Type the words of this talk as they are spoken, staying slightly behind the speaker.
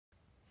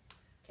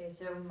Okay,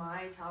 so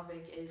my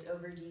topic is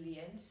over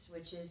deviance,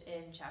 which is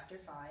in chapter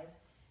 5,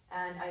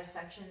 and I've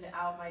sectioned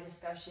out my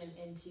discussion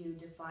into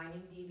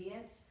defining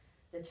deviance,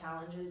 the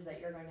challenges that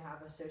you're going to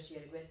have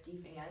associated with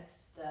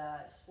deviance,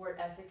 the sport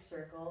ethics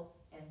circle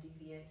and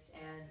deviance,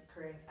 and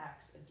current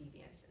acts of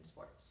deviance in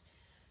sports.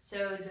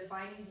 So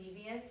defining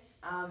deviance,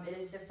 it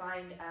is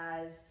defined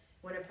as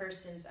when a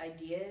person's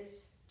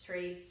ideas,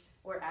 traits,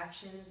 or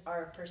actions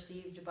are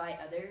perceived by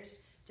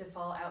others to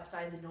fall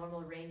outside the normal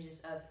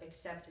ranges of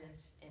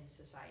acceptance in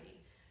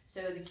society.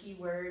 So the key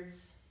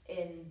words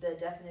in the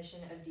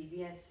definition of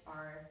deviance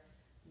are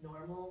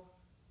normal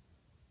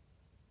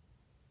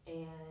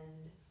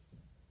and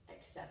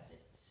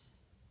acceptance.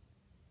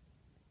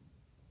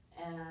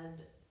 And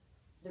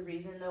the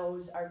reason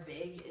those are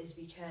big is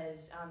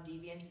because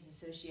deviance is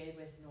associated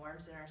with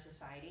norms in our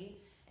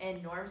society,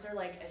 and norms are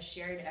like a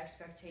shared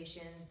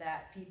expectations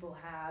that people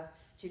have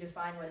to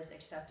define what is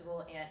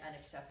acceptable and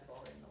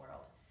unacceptable in the world.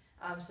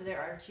 So there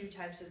are two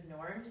types of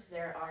norms.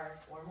 There are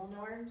formal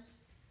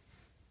norms,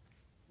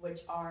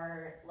 which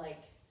are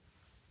like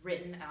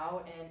written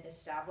out and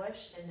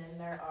established, and then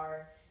there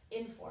are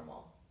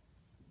informal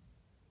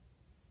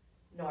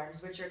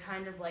norms, which are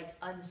kind of like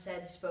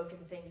unsaid spoken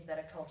things that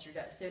a culture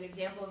does. So an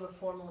example of a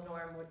formal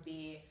norm would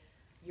be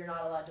you're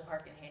not allowed to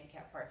park in a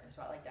handicapped parking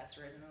spot, like that's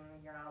written,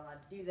 you're not allowed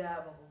to do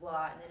that, blah, blah,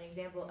 blah. And then an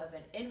example of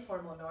an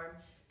informal norm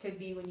could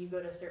be when you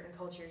go to certain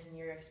cultures and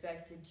you're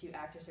expected to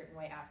act a certain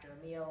way after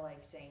a meal, like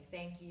saying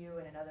thank you,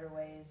 and in other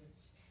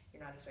ways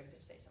you're not expected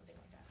to say something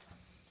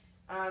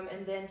like that.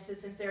 And then so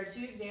since there are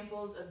two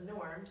examples of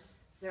norms,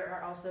 there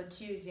are also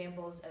two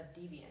examples of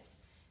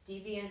deviance.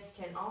 Deviance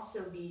can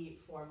also be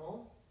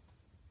formal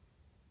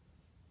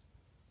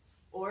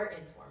or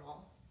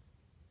informal.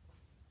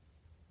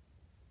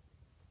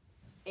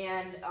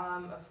 And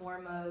a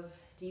form of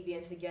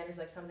deviance, again, is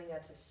like something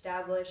that's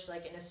established.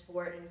 Like in a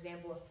sport, an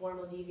example of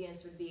formal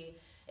deviance would be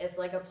if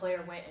like a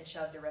player went and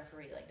shoved a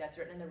referee. Like that's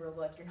written in the rule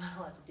book, you're not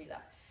allowed to do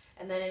that.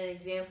 And then an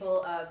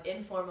example of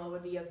informal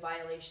would be a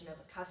violation of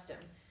a custom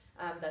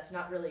that's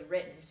not really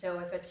written. So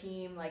if a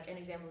team, like an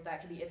example of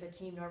that could be if a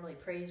team normally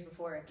prays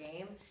before a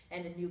game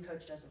and a new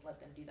coach doesn't let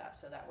them do that.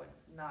 So that would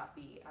not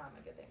be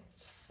a good thing.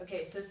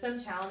 Okay, so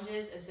some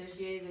challenges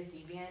associated with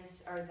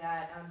deviance are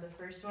that the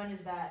first one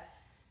is that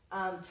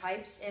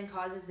types and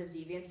causes of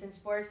deviance in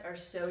sports are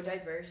so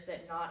diverse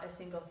that not a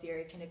single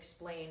theory can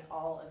explain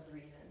all of the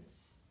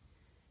reasons.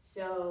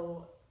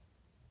 So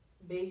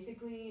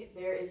basically,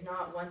 there is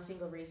not one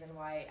single reason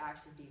why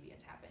acts of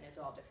deviance happen. It's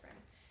all different.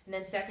 And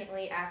then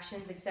secondly,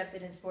 actions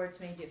accepted in sports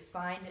may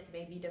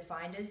be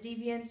defined as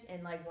deviance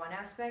in like one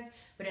aspect,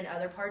 but in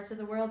other parts of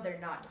the world, they're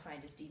not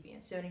defined as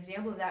deviance. So an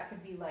example of that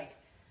could be like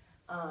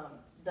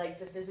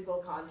the physical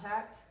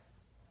contact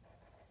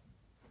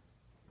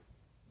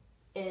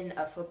in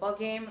a football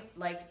game.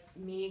 Like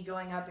me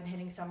going up and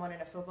hitting someone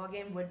in a football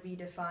game would be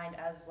defined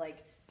as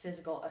like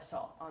physical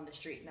assault on the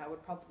street, and I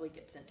would probably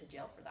get sent to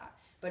jail for that.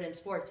 But in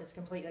sports, it's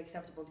completely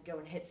acceptable to go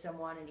and hit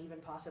someone and even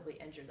possibly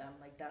injure them.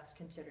 Like that's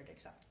considered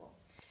acceptable.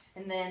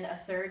 And then a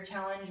third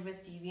challenge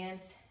with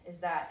deviance is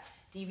that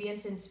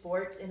deviance in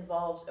sports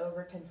involves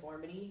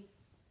overconformity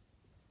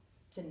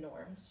to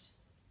norms.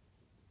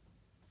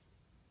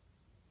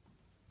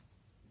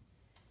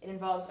 It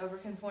involves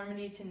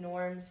overconformity to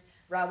norms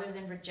rather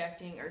than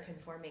rejecting or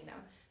conforming them.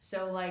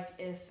 So like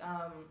if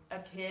a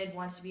kid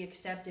wants to be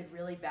accepted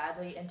really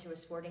badly into a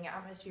sporting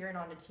atmosphere and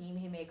on a team,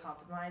 he may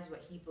compromise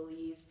what he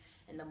believes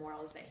and the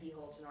morals that he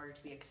holds in order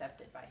to be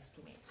accepted by his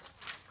teammates.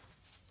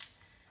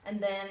 And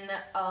then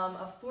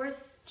a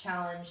fourth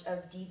challenge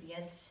of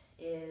deviance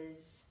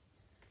is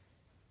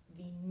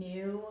the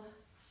new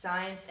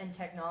science and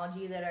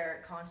technology that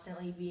are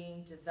constantly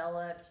being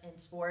developed in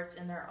sports,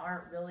 and there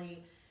aren't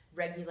really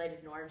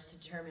regulated norms to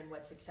determine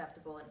what's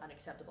acceptable and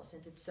unacceptable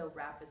since it's so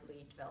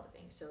rapidly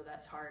developing. So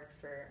that's hard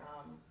for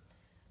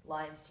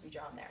lines to be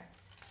drawn there.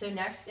 So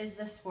next is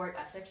the sport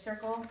ethics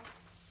circle.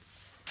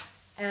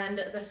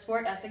 And the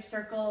sport ethics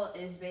circle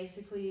is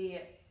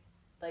basically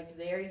like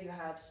there you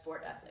have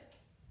sport ethic.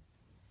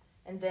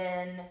 And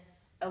then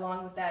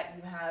along with that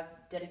you have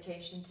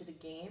dedication to the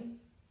game.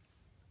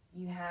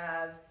 You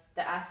have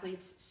the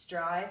athletes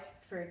strive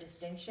for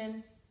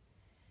distinction.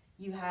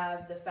 You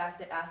have the fact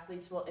that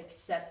athletes will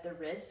accept the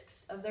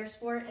risks of their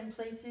sport and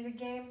play through the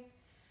game.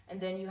 And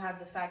then you have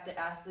the fact that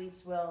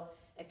athletes will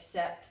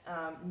accept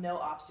no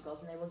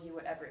obstacles and they will do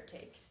whatever it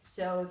takes.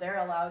 So they're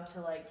allowed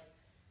to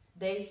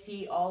they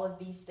see all of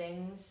these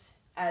things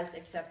as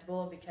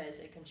acceptable because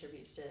it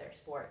contributes to their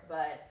sport,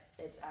 but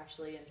it's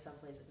actually in some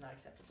places not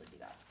acceptable to do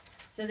that.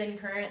 So then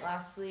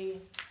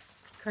lastly,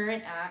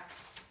 current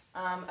acts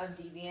of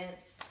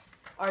deviance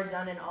are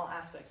done in all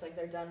aspects. Like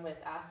they're done with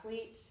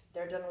athletes,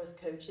 they're done with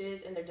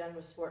coaches, and they're done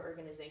with sport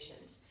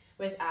organizations.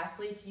 With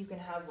athletes, you can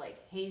have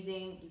like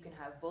hazing, you can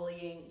have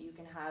bullying, you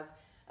can have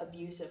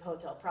abuse of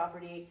hotel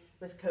property.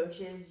 With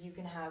coaches, you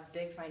can have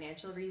big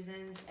financial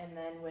reasons, and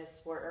then with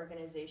sport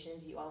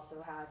organizations, you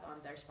also have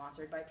they're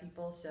sponsored by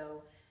people,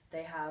 so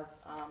they have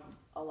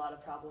a lot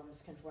of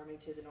problems conforming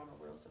to the normal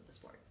rules of the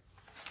sport.